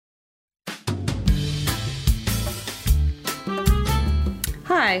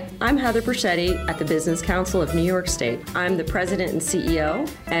Hi, I'm Heather Berschetti at the Business Council of New York State. I'm the president and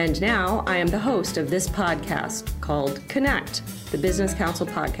CEO, and now I am the host of this podcast called Connect, the Business Council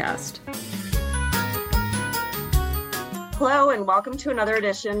podcast. Hello, and welcome to another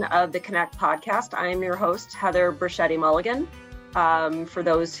edition of the Connect podcast. I am your host, Heather Berschetti Mulligan. For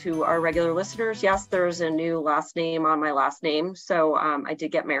those who are regular listeners, yes, there's a new last name on my last name, so I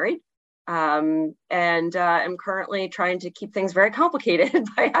did get married. And I'm currently trying to keep things very complicated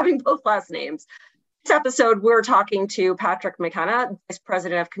by having both last names. This episode, we're talking to Patrick McKenna, Vice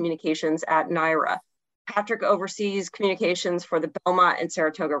President of Communications at NYRA. Patrick oversees communications for the Belmont and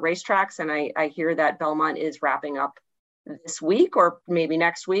Saratoga racetracks, and I hear that Belmont is wrapping up this week or maybe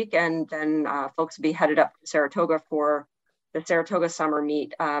next week, and then folks will be headed up to Saratoga for the Saratoga Summer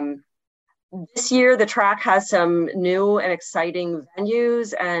Meet. This year, the track has some new and exciting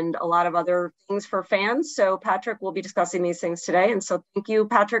venues and a lot of other things for fans. So Patrick will be discussing these things today. And so thank you,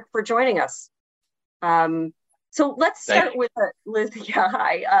 Patrick, for joining us. So let's start with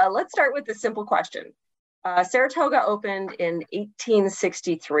let's start with a simple question. Saratoga opened in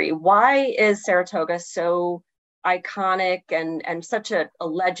 1863. Why is Saratoga so iconic and such a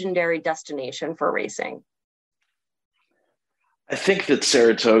legendary destination for racing? I think that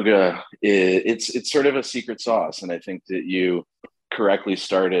Saratoga, it's sort of a secret sauce. And I think that you correctly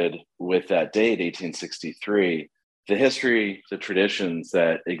started with that date, 1863. The history, the traditions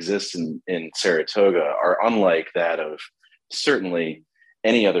that exist in Saratoga are unlike that of certainly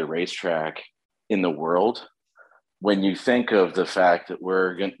any other racetrack in the world. When you think of the fact that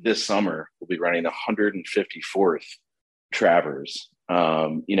this summer, we'll be running the 154th Travers,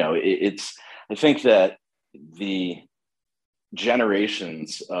 I think that the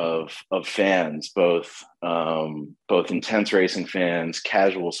generations of fans, both intense racing fans,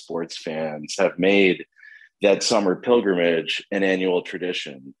 casual sports fans, have made that summer pilgrimage an annual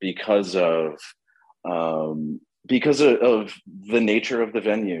tradition because of the nature of the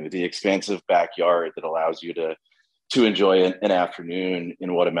venue, the expansive backyard that allows you to enjoy an afternoon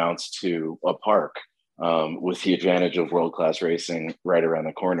in what amounts to a park, with the advantage of world-class racing right around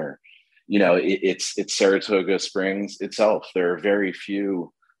the corner. It's Saratoga Springs itself. There are very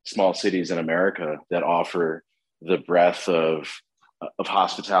few small cities in America that offer the breadth of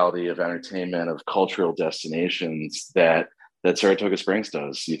hospitality, of entertainment, of cultural destinations that Saratoga Springs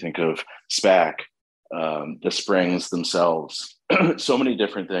does. You think of SPAC, the springs themselves, so many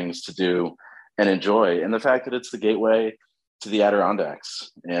different things to do and enjoy. And the fact that it's the gateway to the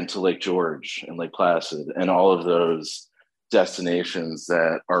Adirondacks and to Lake George and Lake Placid and all of those destinations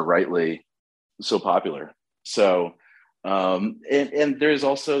that are rightly so popular. So, and there's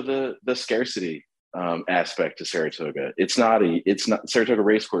also the scarcity aspect to Saratoga. It's not Saratoga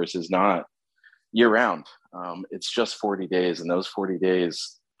Racecourse is not year round. It's just 40 days, and those 40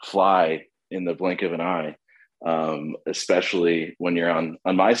 days fly in the blink of an eye. Especially when you're on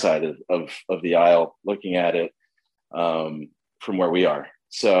my side of the aisle looking at it from where we are.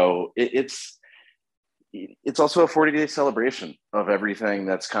 So it's also a 40-day celebration of everything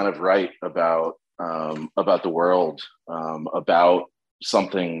that's kind of right about the world, about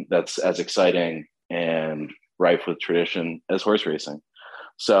something that's as exciting and rife with tradition as horse racing.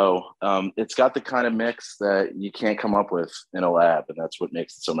 So it's got the kind of mix that you can't come up with in a lab, and that's what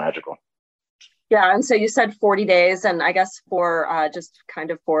makes it so magical. Yeah, and so you said 40 days, and I guess for just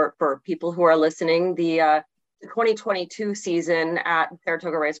kind of for people who are listening, the 2022 season at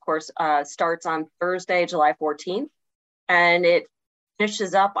Saratoga Racecourse starts on Thursday, July 14th, and it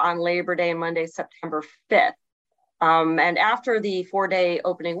finishes up on Labor Day, Monday, September 5th. And after the 4-day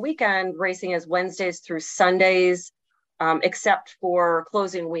opening weekend, racing is Wednesdays through Sundays, except for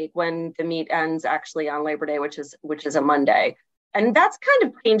closing week when the meet ends actually on Labor Day, which is a Monday. And that's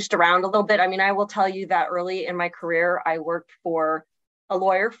kind of changed around a little bit. I mean, I will tell you that early in my career, I worked for a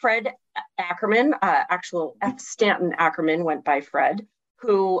lawyer, Fred Ackerman, actual F. Stanton Ackerman went by Fred,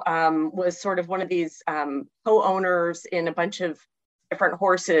 who was sort of one of these co-owners in a bunch of different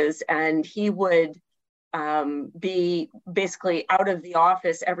horses. And he would be basically out of the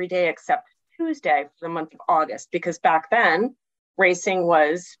office every day except Tuesday for the month of August, because back then racing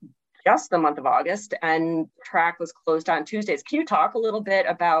was just the month of August and the track was closed on Tuesdays. Can you talk a little bit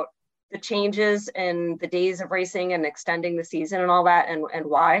about the changes in the days of racing and extending the season and all that and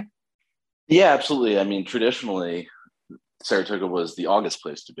why? Yeah, absolutely. I mean, traditionally, Saratoga was the August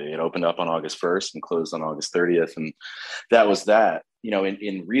place to be. It opened up on August 1st and closed on August 30th. And that was that.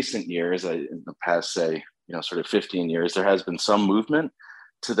 In recent years, in the past, say, sort of 15 years, there has been some movement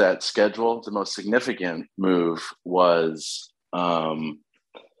to that schedule. The most significant move was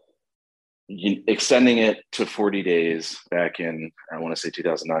extending it to 40 days back in, I want to say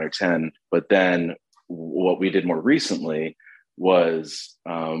 2009 or 10. But then what we did more recently was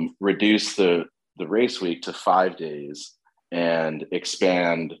reduce the race week to 5 days and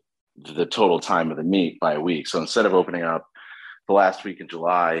expand the total time of the meet by a week. So instead of opening up the last week in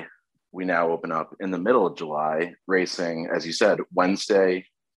July, we now open up in the middle of July, racing, as you said, Wednesday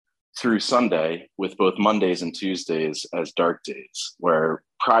through Sunday, with both Mondays and Tuesdays as dark days, where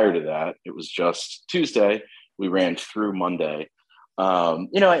prior to that, it was just Tuesday. We ran through Monday.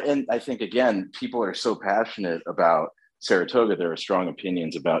 And I think, again, people are so passionate about Saratoga. There are strong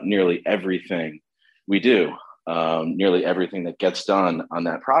opinions about nearly everything we do, nearly everything that gets done on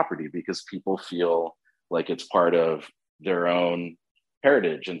that property, because people feel like it's part of their own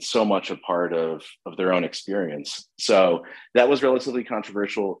heritage and so much a part of their own experience. So that was relatively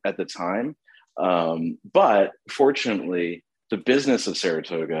controversial at the time. But fortunately, the business of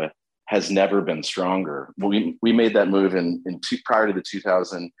Saratoga has never been stronger. We made that move prior to the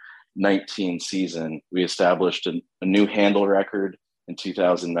 2019 season. We established a new handle record in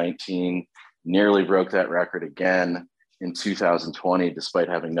 2019, nearly broke that record again in 2020, despite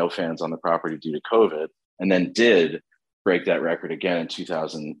having no fans on the property due to COVID, and then did break that record again in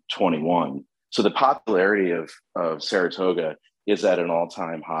 2021. So the popularity of Saratoga is at an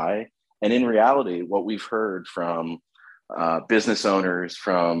all-time high. And in reality, what we've heard from business owners,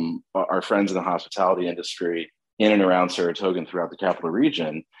 from our friends in the hospitality industry in and around Saratoga and throughout the capital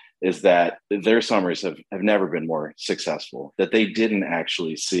region, is that their summers have never been more successful, that they didn't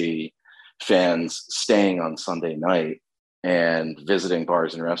actually see fans staying on Sunday night and visiting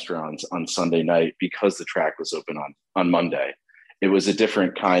bars and restaurants on Sunday night because the track was open on Monday. It was a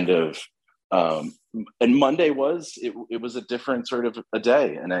different kind of, and Monday was a different sort of a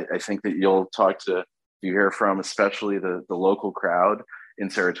day. And I think that you hear from especially the local crowd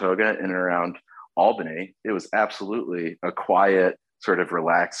in Saratoga in and around Albany. It was absolutely a quiet, sort of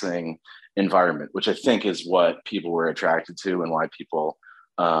relaxing environment, which I think is what people were attracted to, and why people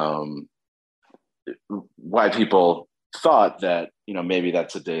thought that, maybe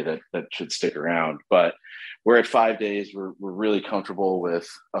that's a day that should stick around. But we're at 5 days. We're really comfortable with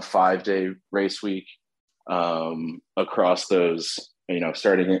a 5-day race week across those,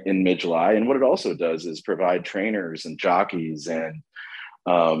 starting in mid-July. And what it also does is provide trainers and jockeys and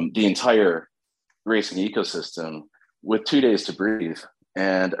the entire racing ecosystem with 2 days to breathe.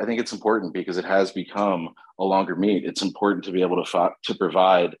 And I think it's important because it has become a longer meet. It's important to be able to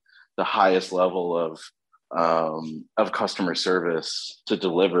provide the highest level of customer service to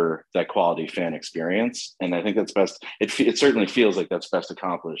deliver that quality fan experience. And I think that's best. It certainly feels like that's best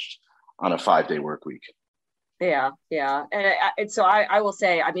accomplished on a 5-day work week. Yeah. And so I will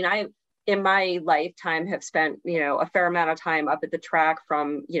say, I mean, I, in my lifetime, have spent, a fair amount of time up at the track,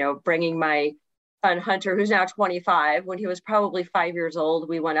 from, bringing my son Hunter, who's now 25. When he was probably 5 years old,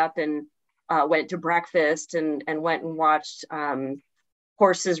 we went up and went to breakfast and went and watched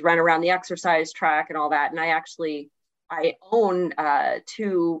horses run around the exercise track and all that. And I own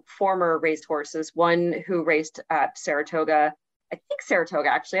 2 former raced horses, one who raced at Saratoga, I think Saratoga,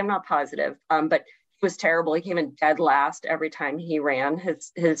 actually, I'm not positive, but he was terrible. He came in dead last every time he ran.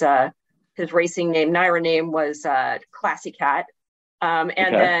 His racing name, Naira name, was Classy Cat. And okay.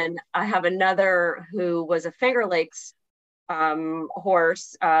 Then I have another who was a Finger Lakes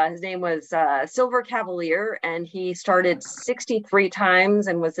horse. His name was Silver Cavalier, and he started 63 times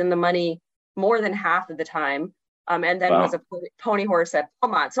and was in the money more than half of the time. And then was a pony horse at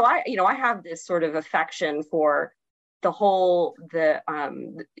Belmont. So I have this sort of affection for the whole,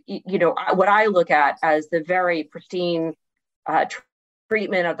 what I look at as the very pristine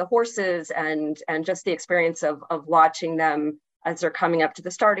treatment of the horses, and just the experience of watching them as they're coming up to the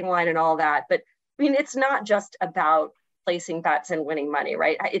starting line and all that. But I mean, it's not just about placing bets and winning money,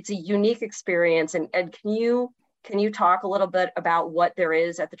 right? It's a unique experience. And can you talk a little bit about what there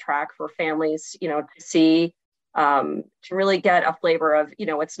is at the track for families, to see, to really get a flavor of,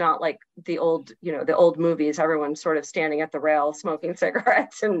 it's not like the old movies, everyone's sort of standing at the rail, smoking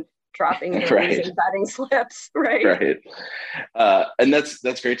cigarettes and dropping right. And betting slips, right? Right. And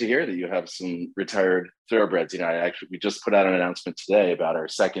that's great to hear that you have some retired thoroughbreds. We just put out an announcement today about our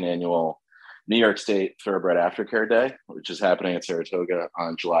 2nd annual New York State Thoroughbred Aftercare Day, which is happening at Saratoga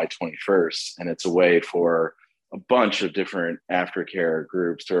on July 21st. And it's a way for a bunch of different aftercare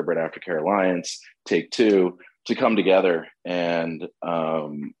groups, Thoroughbred Aftercare Alliance, Take Two, to come together and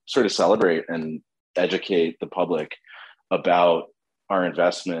sort of celebrate and educate the public about our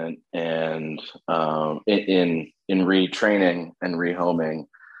investment and in retraining and rehoming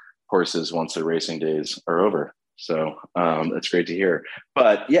horses once their racing days are over. So that's great to hear.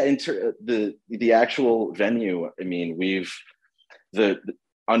 But yeah, the actual venue, I mean,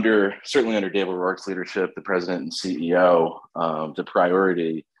 certainly under Dave O'Rourke's leadership, the president and CEO, the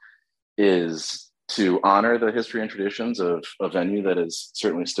priority is to honor the history and traditions of a venue that has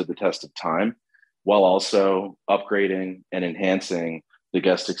certainly stood the test of time, while also upgrading and enhancing the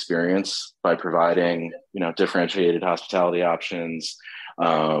guest experience by providing, differentiated hospitality options,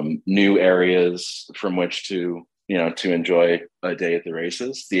 new areas from which to enjoy a day at the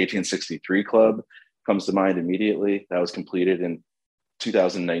races. The 1863 Club comes to mind immediately. That was completed in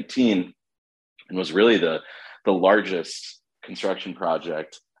 2019 and was really the largest construction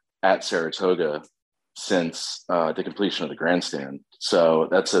project at Saratoga since the completion of the grandstand. So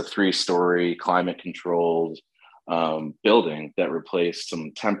that's a 3-story climate-controlled building that replaced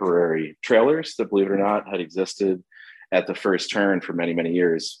some temporary trailers that, believe it or not, had existed at the first turn for many, many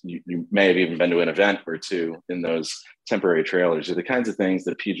years. You may have even been to an event or two in those temporary trailers. Are the kinds of things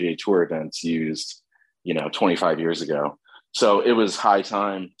that PGA Tour events used, 25 years ago. So it was high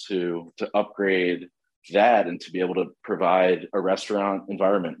time to upgrade that and to be able to provide a restaurant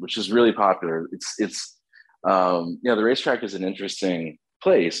environment, which is really popular. The racetrack is an interesting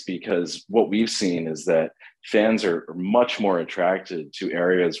place because what we've seen is that fans are much more attracted to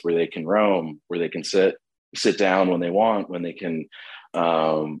areas where they can roam, where they can sit down when they want, when they can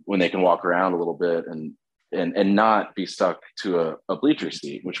walk around a little bit and not be stuck to a bleacher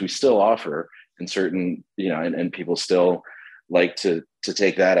seat, which we still offer in certain, and people still like to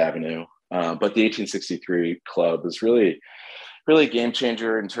take that avenue. But the 1863 Club is really, really a game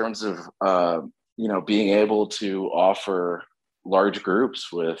changer in terms of, being able to offer large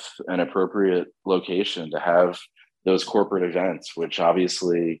groups with an appropriate location to have those corporate events, which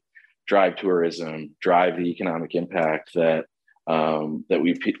obviously drive tourism, drive the economic impact that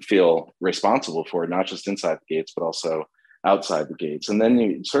we feel responsible for, not just inside the gates, but also outside the gates. And then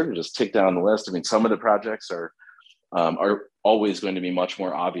you sort of just tick down the list. I mean, some of the projects are always going to be much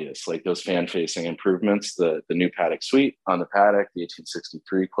more obvious, like those fan-facing improvements, the new paddock suite on the paddock, the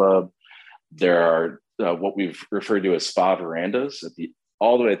 1863 Club. There are what we've referred to as spa verandas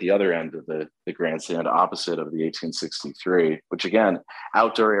all the way at the other end of the grandstand, opposite of the 1863, which again,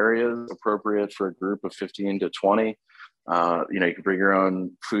 outdoor areas appropriate for a group of 15 to 20. You can bring your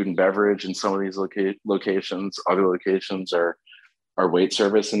own food and beverage in some of these locations. Other locations are wait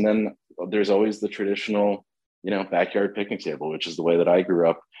service. And then there's always the traditional, backyard picnic table, which is the way that I grew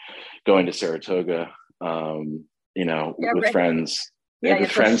up going to Saratoga, with friends,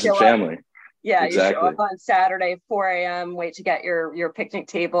 with friends and family. Yeah, exactly. You show up on Saturday, 4 a.m., wait to get your picnic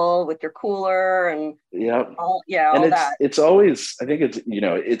table with your cooler and all that. It's always, I think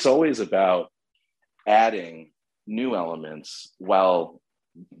it's always about adding new elements while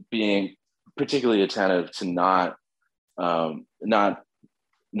being particularly attentive to not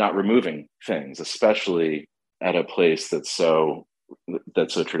removing things, especially at a place that's so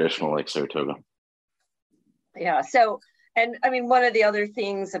traditional like Saratoga. Yeah. So, and I mean, one of the other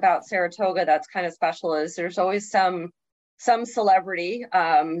things about Saratoga that's kind of special is there's always some celebrity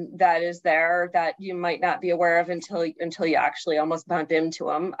that is there that you might not be aware of until you actually almost bump into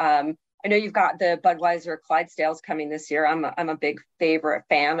them. I know you've got the Budweiser Clydesdales coming this year. I'm a big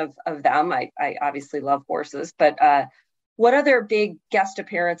fan of them. I obviously love horses, but what other big guest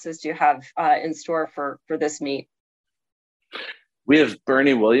appearances do you have in store for this meet? We have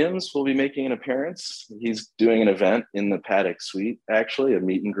Bernie Williams will be making an appearance. He's doing an event in the paddock suite, actually, a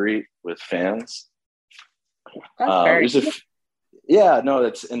meet and greet with fans. That's very cool.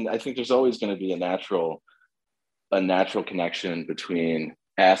 And I think there's always going to be a natural connection between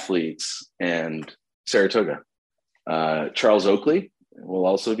athletes and Saratoga. Charles Oakley will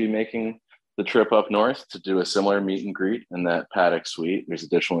also be making the trip up north to do a similar meet and greet in that paddock suite. There's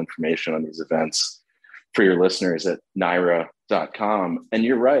additional information on these events for your listeners at NYRA.com. And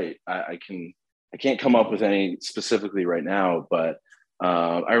you're right. I can't come up with any specifically right now, but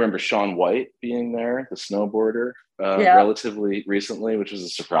I remember Shaun White being there, the snowboarder, relatively recently, which was a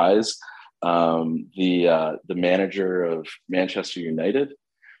surprise. The manager of Manchester United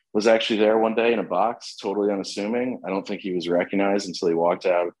was actually there one day in a box, totally unassuming. I don't think he was recognized until he walked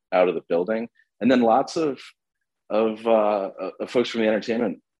out of the building. And then lots of folks from the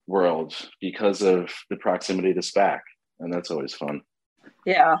entertainment world because of the proximity to SPAC, and that's always fun.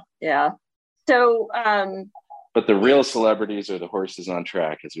 Yeah. So, but the real celebrities are the horses on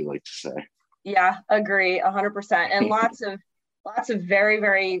track, as we like to say. Yeah, agree, 100%. And lots of very,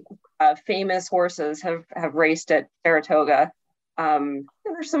 very famous horses have raced at Saratoga.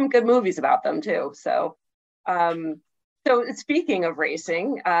 There's some good movies about them too. So, So speaking of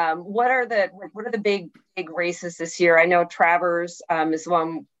racing, what are the big races this year? I know Travers is the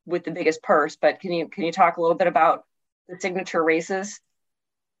one with the biggest purse, but can you talk a little bit about the signature races?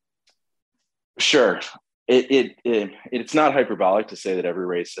 Sure. It's not hyperbolic to say that every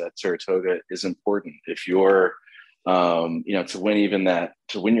race at Saratoga is important. If you're, to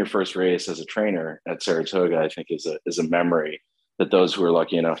win your first race as a trainer at Saratoga, I think is a memory that those who are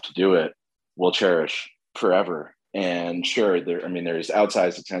lucky enough to do it will cherish forever. And sure, there's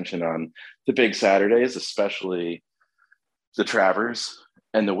outsized attention on the big Saturdays, especially the Travers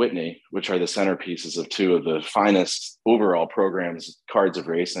and the Whitney, which are the centerpieces of two of the finest overall programs, cards of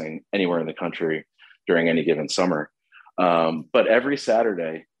racing anywhere in the country during any given summer. But every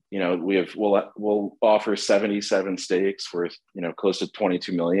Saturday, we'll offer 77 stakes worth, close to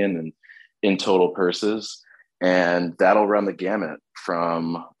 22 million in total purses. And that'll run the gamut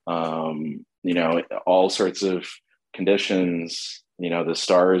from, all sorts of conditions. The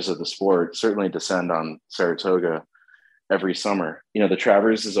stars of the sport certainly descend on Saratoga every summer. The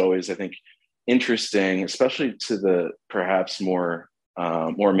Travers is always, I think, interesting, especially to the perhaps more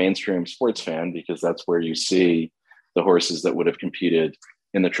mainstream sports fan, because that's where you see the horses that would have competed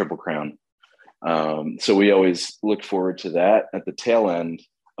in the Triple Crown. So we always look forward to that at the tail end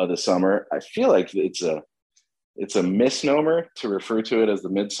of the summer. I feel like it's a misnomer to refer to it as the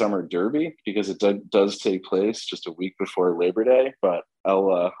Midsummer Derby, because it does take place just a week before Labor Day, but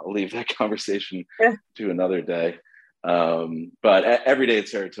I'll leave that conversation to another day. But every day at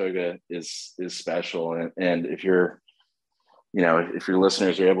Saratoga is special. And if your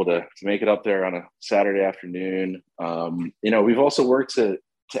listeners are able to make it up there on a Saturday afternoon, we've also worked to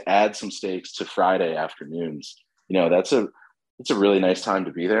add some stakes to Friday afternoons. It's a really nice time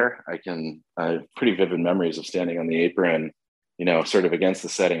to be there. I have pretty vivid memories of standing on the apron, sort of against the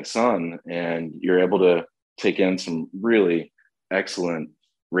setting sun, and you're able to take in some really excellent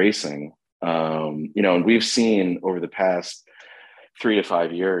racing. And we've seen over the past 3 to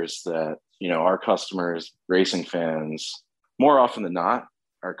 5 years that, our customers, racing fans, more often than not,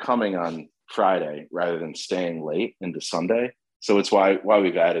 are coming on Friday rather than staying late into Sunday. So it's why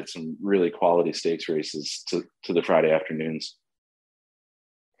we've added some really quality stakes races to the Friday afternoons.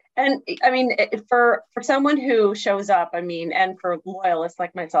 And for someone who shows up, and for loyalists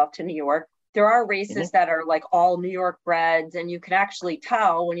like myself to New York, there are races that are like all New York breds, and you can actually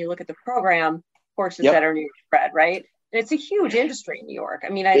tell when you look at the program horses that are New York bred, right? And it's a huge industry in New York.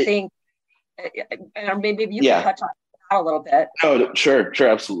 I think, and maybe you can touch on that a little bit. Oh, sure,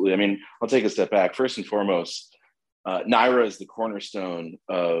 absolutely. I'll take a step back. First and foremost, NYRA is the cornerstone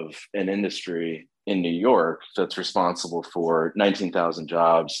of an industry in New York that's responsible for 19,000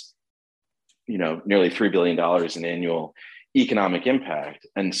 jobs, nearly $3 billion in annual economic impact.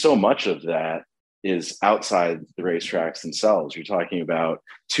 And so much of that is outside the racetracks themselves. You're talking about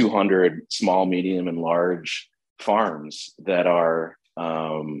 200 small, medium, and large farms that are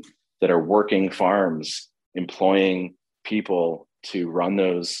working farms, employing people to run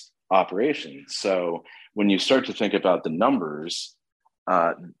those operations. So when you start to think about the numbers,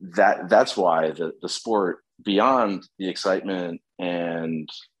 that's why the sport, beyond the excitement and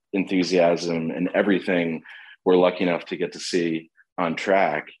enthusiasm and everything we're lucky enough to get to see on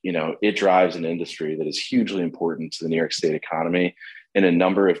track, it drives an industry that is hugely important to the New York State economy in a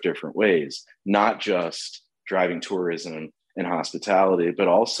number of different ways, not just driving tourism and hospitality, but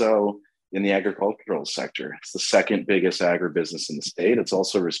also in the agricultural sector. It's the second biggest agribusiness in the state. It's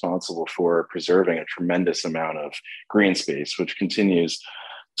also responsible for preserving a tremendous amount of green space, which continues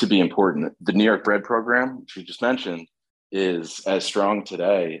to be important. The New York Bred program, which you just mentioned, is as strong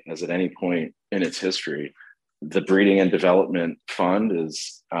today as at any point in its history. The Breeding and Development Fund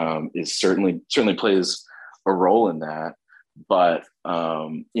is certainly plays a role in that, but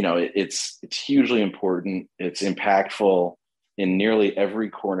it's hugely important. It's impactful in nearly every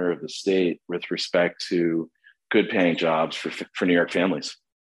corner of the state with respect to good paying jobs for New York families.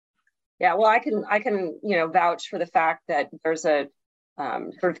 Yeah, well, I can vouch for the fact that there's a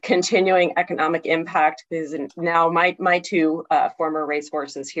sort of continuing economic impact, because now my two former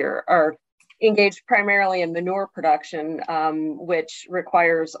racehorses here are engaged primarily in manure production, which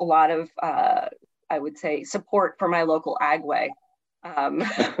requires a lot of, I would say, support for my local agway.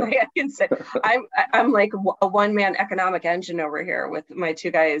 I can say I'm like a one-man economic engine over here with my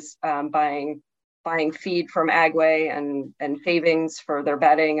two guys buying feed from Agway and shavings for their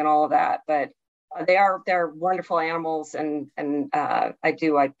bedding and all of that. But they're wonderful animals, and I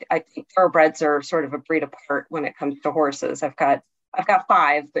think thoroughbreds are sort of a breed apart when it comes to horses. I've got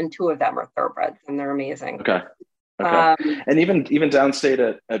 5, and 2 of them are thoroughbreds, and they're amazing. Okay. And even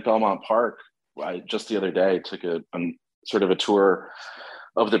downstate at Belmont Park, I just the other day took sort of a tour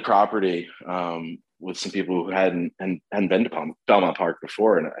of the property with some people who hadn't been to Belmont Park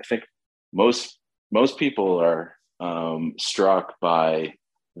before, and I think most people are struck by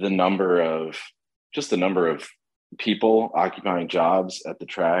the number of people occupying jobs at the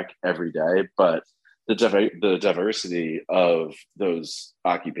track every day, but the diversity of those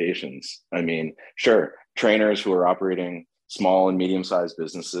occupations. I mean, sure, trainers who are operating small and medium-sized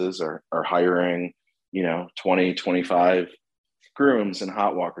businesses are hiring, 20, 25 grooms and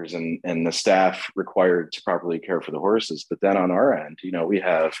hot walkers and the staff required to properly care for the horses. But then on our end, we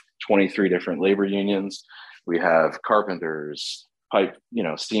have 23 different labor unions. We have carpenters,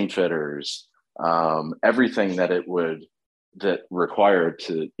 steam fitters, everything that required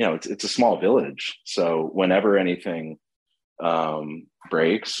to, it's a small village. So whenever anything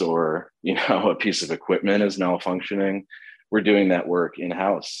breaks or, a piece of equipment is malfunctioning, we're doing that work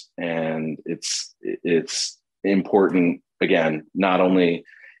in-house. And it's important, again, not only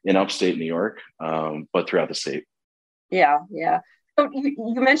in upstate New York, but throughout the state. Yeah. So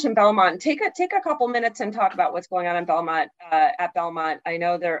you mentioned Belmont. Take a couple minutes and talk about what's going on in Belmont, at Belmont. I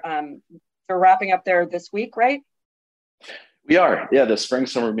know they're wrapping up there this week, right? We are. Yeah, the spring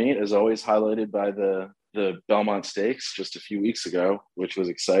summer meet is always highlighted by the Belmont Stakes just a few weeks ago, which was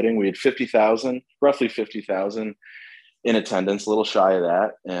exciting. We had roughly 50,000 in attendance, a little shy of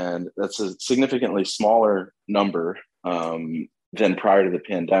that. And that's a significantly smaller number than prior to the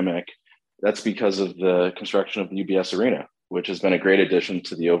pandemic. That's because of the construction of the UBS Arena, which has been a great addition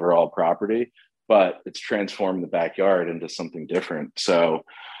to the overall property, but it's transformed the backyard into something different. So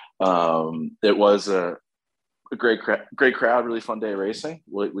it was a great crowd, really fun day of racing.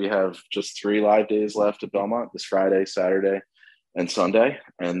 We have just 3 live days left at Belmont, this Friday, Saturday, and Sunday.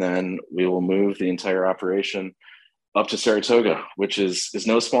 And then we will move the entire operation up to Saratoga, which is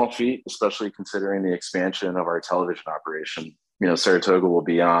no small feat, especially considering the expansion of our television operation. Saratoga will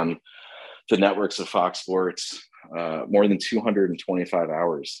be on the networks of Fox Sports more than 225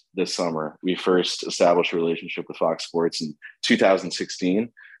 hours this summer. We first established a relationship with Fox Sports in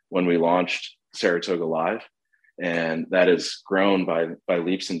 2016 when we launched Saratoga Live. And that has grown by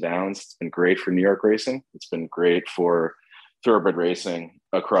leaps and bounds. It's been great for New York racing. It's been great for thoroughbred racing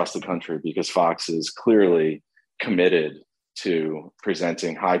across the country because Fox is clearly committed to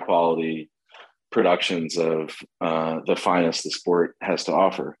presenting high quality productions of the finest the sport has to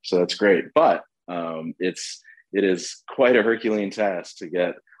offer. So that's great. But it is quite a Herculean task to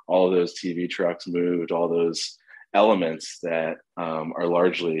get all of those TV trucks moved, all those elements that are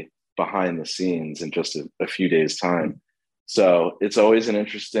largely behind the scenes in just a few days' time. So it's always an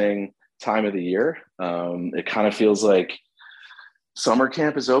interesting time of the year. It kind of feels like summer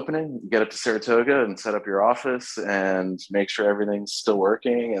camp is opening. You get up to Saratoga and set up your office and make sure everything's still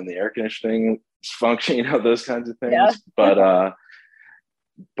working and the air conditioning is functioning, those kinds of things. Yeah.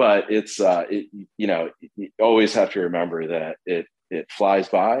 But it's you always have to remember that it flies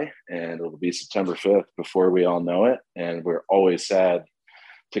by and it'll be September 5th before we all know it. And we're always sad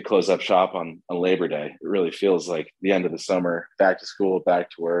to close up shop on Labor Day. It really feels like the end of the summer, back to school, back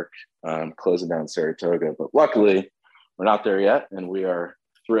to work, closing down Saratoga. But luckily, we're not there yet, and we are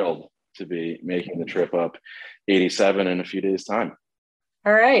thrilled to be making the trip up 87 in a few days' time.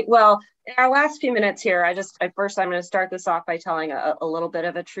 All right. Well, in our last few minutes here, I'm going to start this off by telling a little bit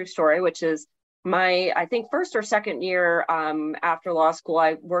of a true story, which is my, I think, first or second year after law school,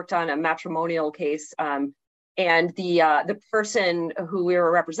 I worked on a matrimonial case. And the person who we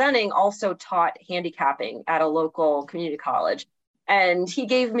were representing also taught handicapping at a local community college. And he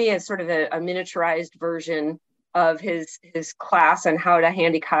gave me a sort of a miniaturized version of his class on how to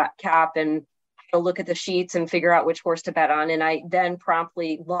handicap and how to look at the sheets and figure out which horse to bet on. And I then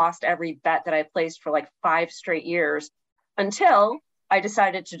promptly lost every bet that I placed for like 5 straight years until I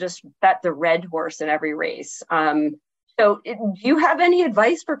decided to just bet the red horse in every race. So do you have any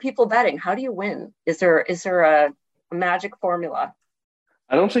advice for people betting? How do you win? Is there a magic formula?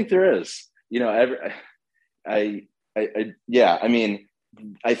 I don't think there is. I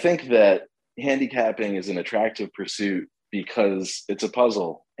think that handicapping is an attractive pursuit because it's a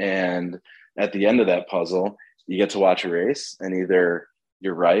puzzle. And at the end of that puzzle, you get to watch a race and either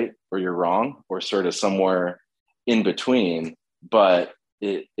you're right or you're wrong or sort of somewhere in between, but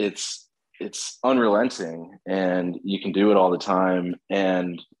it's unrelenting and you can do it all the time.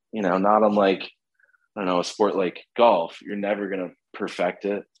 And, not unlike, a sport like golf, you're never going to perfect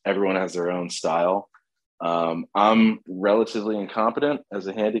it. Everyone has their own style. I'm relatively incompetent as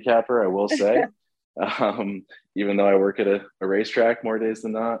a handicapper, I will say, even though I work at a racetrack more days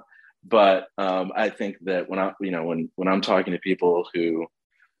than not. But I think that when I'm talking to people who've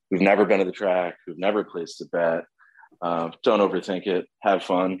never been to the track, who've never placed a bet, Don't overthink it. Have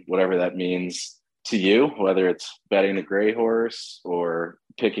fun, whatever that means to you, whether it's betting a gray horse or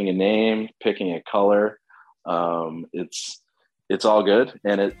picking a name, picking a color. It's all good,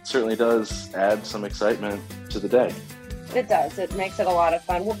 and it certainly does add some excitement to the day. It does. It makes it a lot of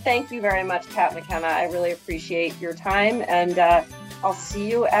fun. Well, thank you very much, Pat McKenna. I really appreciate your time, and I'll see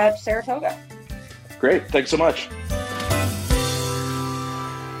you at Saratoga. Great. Thanks so much.